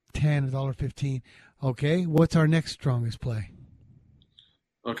 $1.10, $1.15. Okay, what's our next strongest play?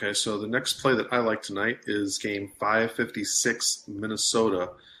 Okay, so the next play that I like tonight is game 556 Minnesota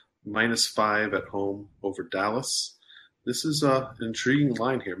 -5 at home over Dallas. This is an intriguing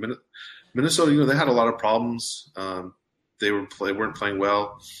line here. Minnesota, they had a lot of problems. They weren't playing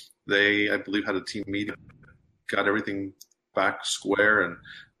well. They, I believe, had a team meeting, got everything back square, and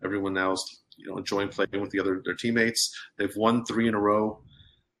everyone now is enjoying playing with their teammates. They've won 3 in a row,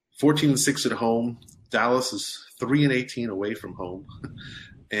 14-6 at home. Dallas is 3-18 away from home,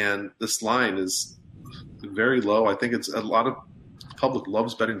 and this line is very low. I think it's a lot of public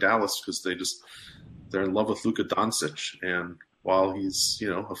loves betting Dallas because they're in love with Luka Doncic, and while he's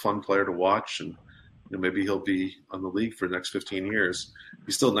a fun player to watch, and maybe he'll be on the league for the next 15 years,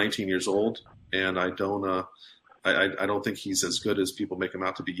 he's still 19 years old, and I don't think he's as good as people make him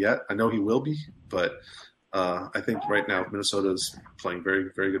out to be yet. I know he will be, but I think right now Minnesota is playing very,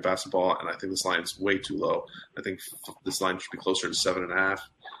 very good basketball, and I think this line is way too low. I think this line should be closer to 7.5,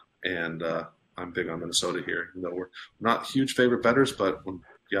 and I'm big on Minnesota here. We're not huge favorite bettors, but when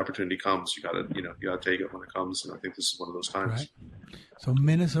the opportunity comes, you gotta take it when it comes, and I think this is one of those times. Right. So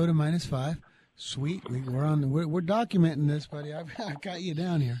Minnesota -5, sweet. We're documenting this, buddy. I got you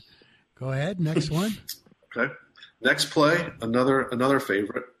down here. Go ahead, next one. Okay, next play, another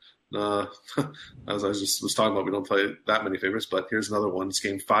favorite. As I was talking about, we don't play that many favorites, but here's another one. It's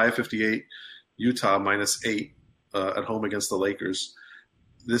game 558, Utah -8 at home against the Lakers.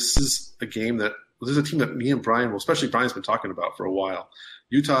 This is a team that me and Brian, especially Brian's been talking about for a while.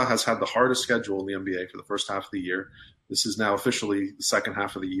 Utah has had the hardest schedule in the NBA for the first half of the year. This is now officially the second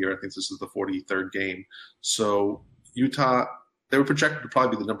half of the year. I think this is the 43rd game. So Utah, they were projected to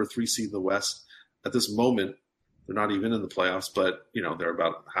probably be the number 3 seed in the West. At this moment, they're not even in the playoffs, but they're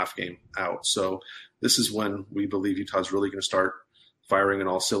about half game out. So this is when we believe Utah's really going to start firing in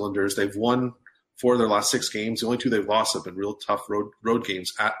all cylinders. They've won 4 of their last 6 games. The only 2 they've lost have been real tough road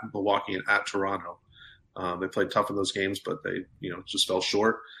games at Milwaukee and at Toronto. They played tough in those games, but they just fell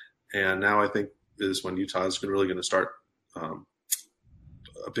short. And now I think is when Utah is really going to start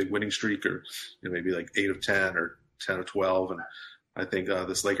a big winning streak, or maybe like 8 of 10 or 10 of 12. And I think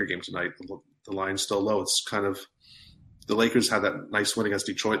this Laker game tonight, the line's still low. It's kind of the Lakers had that nice win against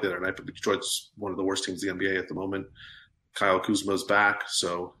Detroit the other night, but Detroit's one of the worst teams in the NBA at the moment. Kyle Kuzma's back,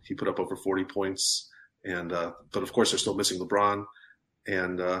 so he put up over 40 points. And but of course they're still missing LeBron,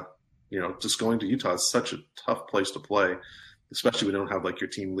 and just going to Utah is such a tough place to play, especially when you don't have like your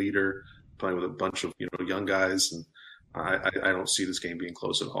team leader playing with a bunch of young guys. And I don't see this game being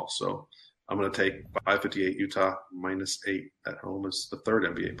close at all. So I'm going to take 558 Utah -8 at home as the third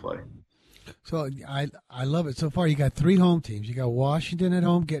NBA play. So I love it. So far, you got 3 home teams. You got Washington at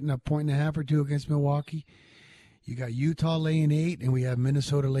home getting a 1.5 or 2 against Milwaukee. You got Utah laying 8, and we have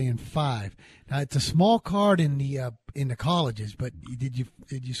Minnesota laying 5. Now it's a small card in the colleges, but did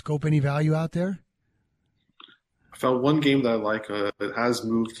you scope any value out there? I found one game that I like. It has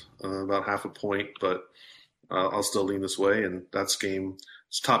moved about half a point, but I'll still lean this way, and that's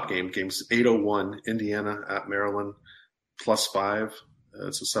it's top game. Game's 8:01, Indiana at Maryland, +5.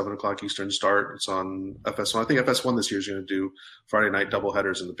 It's a 7 o'clock Eastern start. It's on FS1. I think FS1 this year is going to do Friday night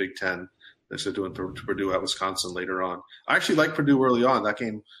doubleheaders in the Big Ten. instead of doing Purdue at Wisconsin later on. I actually like Purdue early on. That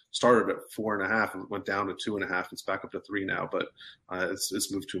game started at 4.5 and went down to 2.5. It's back up to 3 now, but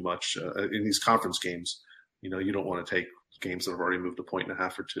it's moved too much in these conference games. You don't want to take games that have already moved a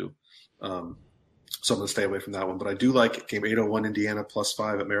 1.5 or 2. So I'm going to stay away from that one. But I do like game 801 Indiana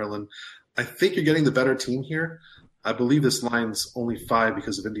 +5 at Maryland. I think you're getting the better team here. I believe this line's only 5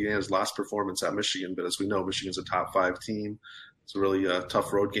 because of Indiana's last performance at Michigan. But as we know, Michigan's a top 5 team. It's a really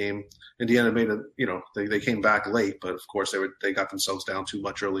tough road game. Indiana made they came back late, but of course they got themselves down too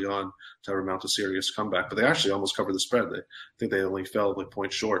much early on to ever mount a serious comeback. But they actually almost covered the spread. I think they only fell like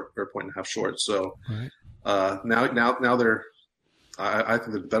 1.5 short. So now they're, I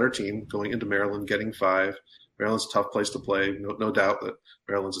think they're the better team going into Maryland, getting 5. Maryland's a tough place to play. No doubt that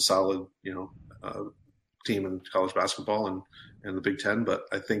Maryland's a solid, team in college basketball and the Big Ten. But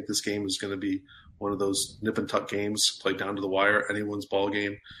I think this game is going to be one of those nip and tuck games played down to the wire, anyone's ball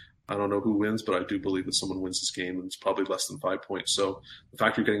game. I don't know who wins, but I do believe that someone wins this game, and it's probably less than 5 points. So the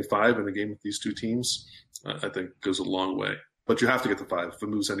fact you're getting 5 in a game with these two teams, I think goes a long way. But you have to get the 5. If it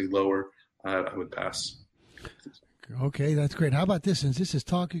moves any lower, I would pass. Okay, that's great. How about this? Since this is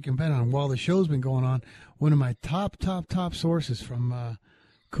talk you can bet on while the show's been going on, one of my top sources from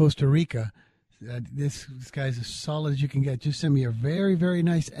Costa Rica, this guy's as solid as you can get, just sent me a very, very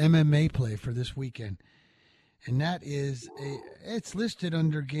nice MMA play for this weekend. And that is, it's listed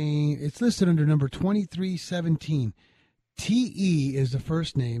under number 2317. T.E. is the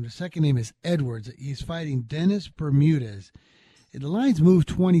first name. The second name is Edwards. He's fighting Dennis Bermudez. The line's moved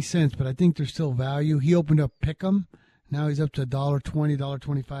 20 cents, but I think there's still value. He opened up Pick'em. Now he's up to $1.20,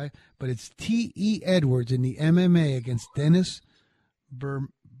 $1.25. But it's T.E. Edwards in the MMA against Dennis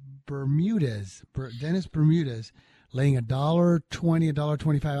Bermudez. Dennis Bermudez laying $1.20,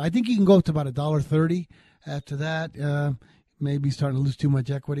 $1.25. I think he can go up to about $1.30 after that. Maybe starting to lose too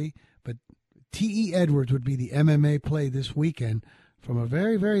much equity. But T.E. Edwards would be the MMA play this weekend from a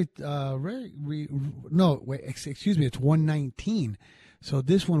very, very, excuse me, it's 119. So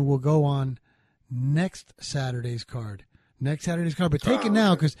this one will go on next Saturday's card. But take it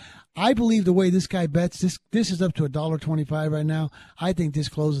now, because I believe the way this guy bets, this is up to $1.25 right now. I think this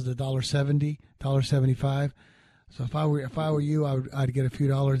closes at $1.70, $1.75. So if I were you, I'd get a few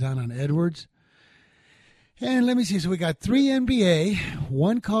dollars down on Edwards. And let me see. So we got 3 NBA,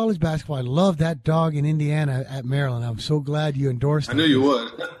 1 college basketball. I love that dog in Indiana at Maryland. I'm so glad you endorsed it. I knew you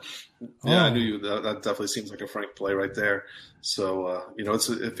would. Yeah, I knew you. That definitely seems like a Frank play right there. So it's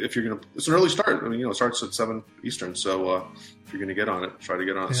if you're gonna, it's an early start. I mean, it starts at 7 Eastern. So if you're gonna get on it, try to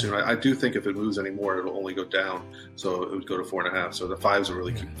get on it soon. I do think if it moves anymore, it'll only go down. So it would go to 4.5. So the 5 is a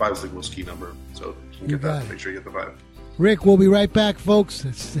really key. 5 is the most key number. So you can get that. Make sure you get the 5. Rick, we'll be right back, folks.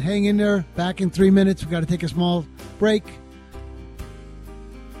 Let's hang in there. Back in 3 minutes. We've got to take a small break.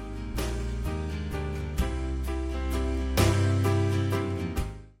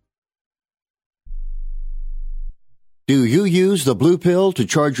 Do you use the blue pill to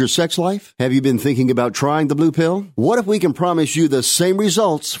charge your sex life? Have you been thinking about trying the blue pill? What if we can promise you the same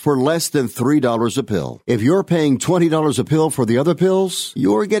results for less than $3 a pill? If you're paying $20 a pill for the other pills,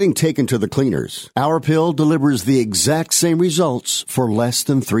 you're getting taken to the cleaners. Our pill delivers the exact same results for less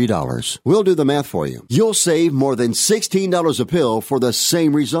than $3. We'll do the math for you. You'll save more than $16 a pill for the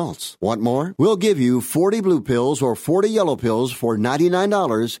same results. Want more? We'll give you 40 blue pills or 40 yellow pills for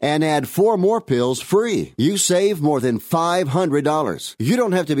 $99 and add 4 more pills free. You save more than $500. You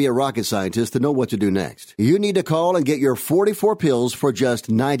don't have to be a rocket scientist to know what to do next. You need to call and get your 44 pills for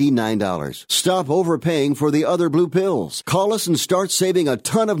just $99. Stop overpaying for the other blue pills. Call us and start saving a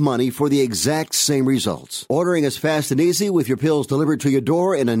ton of money for the exact same results. Ordering is fast and easy with your pills delivered to your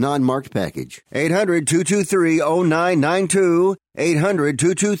door in a non-marked package. 800-223-0992.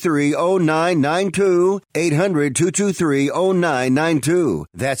 800-223-0992. 800-223-0992.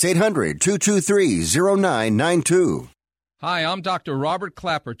 That's 800-223-0992. Hi, I'm Dr. Robert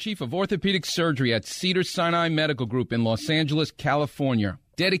Clapper, Chief of Orthopedic Surgery at Cedars-Sinai Medical Group in Los Angeles, California.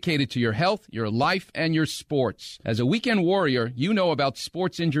 Dedicated to your health, your life, and your sports. As a weekend warrior, you know about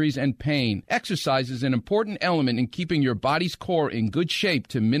sports injuries and pain. Exercise is an important element in keeping your body's core in good shape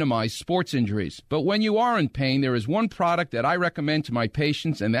to minimize sports injuries. But when you are in pain, there is one product that I recommend to my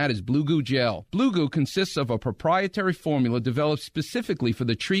patients, and that is Blue Goo Gel. Blue Goo consists of a proprietary formula developed specifically for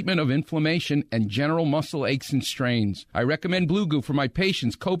the treatment of inflammation and general muscle aches and strains. I recommend Blue Goo for my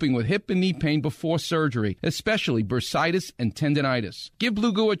patients coping with hip and knee pain before surgery, especially bursitis and tendinitis. Give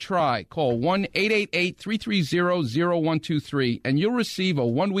Blue Goo a try. Call 1-888-330-0123 and you'll receive a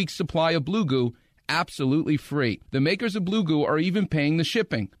 1-week supply of Blue Goo absolutely free. The makers of Blue Goo are even paying the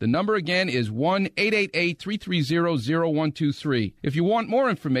shipping. The number again is 1-888-330-0123. If you want more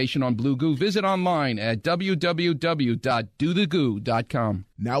information on Blue Goo, visit online at www.dothegoo.com.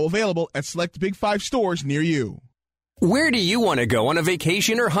 Now available at select Big 5 stores near you. Where do you want to go on a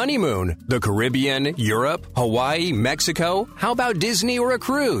vacation or honeymoon? The Caribbean, Europe, Hawaii, Mexico? How about Disney or a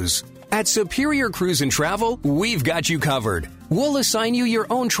cruise? At Superior Cruise and Travel, we've got you covered. We'll assign you your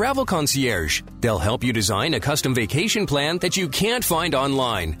own travel concierge. They'll help you design a custom vacation plan that you can't find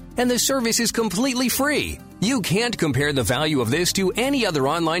online. And the service is completely free. You can't compare the value of this to any other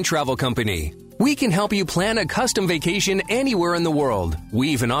online travel company. We can help you plan a custom vacation anywhere in the world. We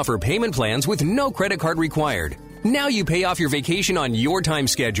even offer payment plans with no credit card required. Now you pay off your vacation on your time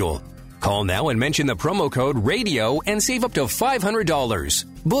schedule. Call now and mention the promo code RADIO and save up to $500.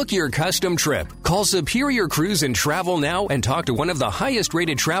 Book your custom trip. Call Superior Cruise and Travel now and talk to one of the highest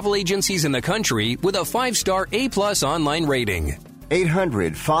rated travel agencies in the country with a 5-star A+ online rating.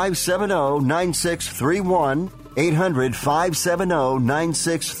 800-570-9631.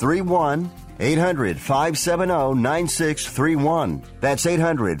 800-570-9631. 800-570-9631. That's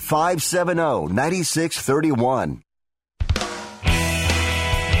 800-570-9631.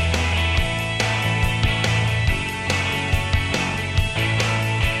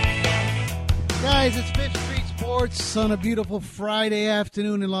 Guys, it's Fifth Street Sports on a beautiful Friday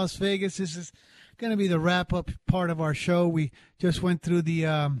afternoon in Las Vegas. This is going to be the wrap-up part of our show. We just went through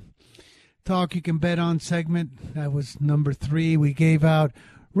the Talk You Can Bet On segment. That was number 3. We gave out...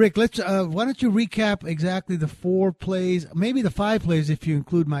 Rick, let's. Why don't you recap exactly the 4 plays, maybe the 5 plays if you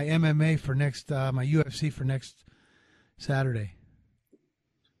include my MMA for next, my UFC for next Saturday.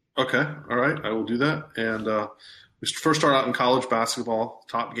 Okay, all right, I will do that. And we first start out in college basketball.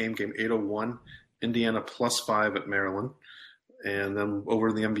 Top game 801, Indiana +5 at Maryland. And then over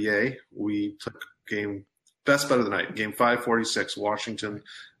in the NBA, we took game best bet of the night, game 546, Washington,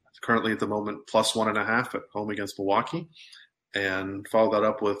 currently at the moment +1.5 at home against Milwaukee. And follow that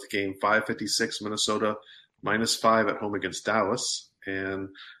up with game 556, Minnesota -5 at home against Dallas. And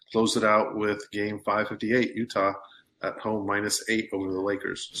close it out with game 558, Utah at home -8 over the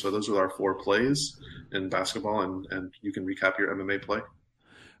Lakers. So those are our 4 plays in basketball, and you can recap your MMA play.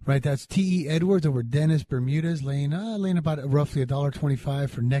 Right, that's T.E. Edwards over Dennis Bermudez, laying about roughly $1.25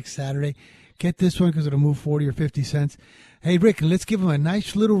 for next Saturday. Get this one because it'll move 40 or 50 cents. Hey, Rick, let's give them a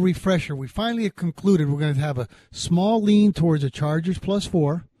nice little refresher. We finally have concluded we're going to have a small lean towards the Chargers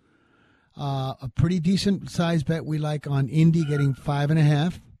 +4. A pretty decent size bet we like on Indy getting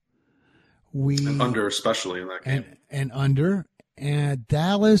 5.5. And under, especially in that game. And under. And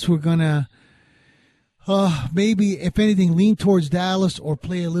Dallas, we're going to maybe, if anything, lean towards Dallas or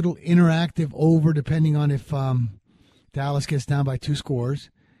play a little interactive over, depending on if Dallas gets down by 2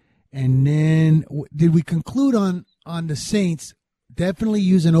 scores. And then did we conclude on the Saints? Definitely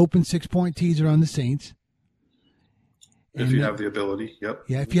use an open 6-point teaser on the Saints. If you have the ability, yep.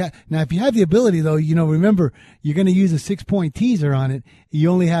 Yeah, if you have the ability, though, remember, you're going to use a 6-point teaser on it.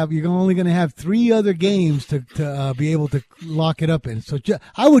 You're only going to have 3 other games to be able to lock it up in. So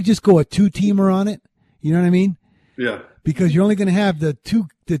I would just go a 2-teamer on it. You know what I mean? Yeah. Because you're only going to have the two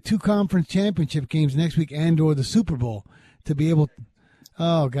conference championship games next week and or the Super Bowl to be able.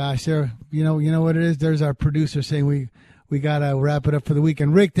 Oh gosh, there. You know what it is. There's our producer saying we gotta wrap it up for the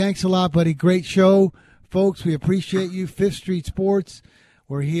weekend. Rick, thanks a lot, buddy. Great show, folks. We appreciate you. Fifth Street Sports.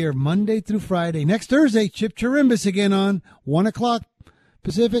 We're here Monday through Friday. Next Thursday, Chip Chirimbus again on 1:00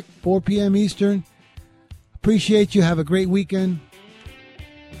 Pacific, 4 p.m. Eastern. Appreciate you. Have a great weekend.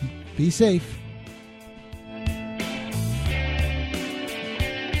 Be safe.